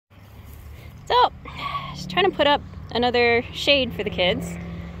So, just trying to put up another shade for the kids.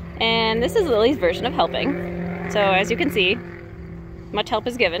 And this is Lily's version of helping. So as you can see, much help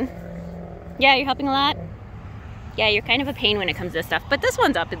is given. Yeah, you're helping a lot? Yeah, you're kind of a pain when it comes to this stuff, but this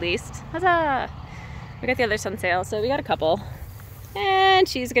one's up at least. Huzzah! We got the others on sale, so we got a couple. And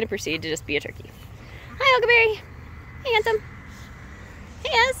she's gonna proceed to just be a turkey. Hi, Huckleberry. Hey, handsome.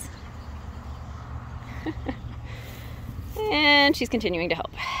 Hey, Ez. And she's continuing to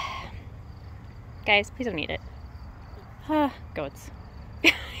help. Guys, please don't eat it. Goats.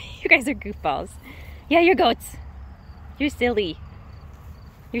 You guys are goofballs. Yeah, you're goats. You're silly.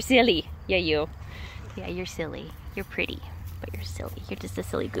 You're silly. Yeah, you. Yeah, you're silly. You're pretty, but you're silly. You're just a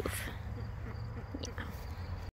silly goof.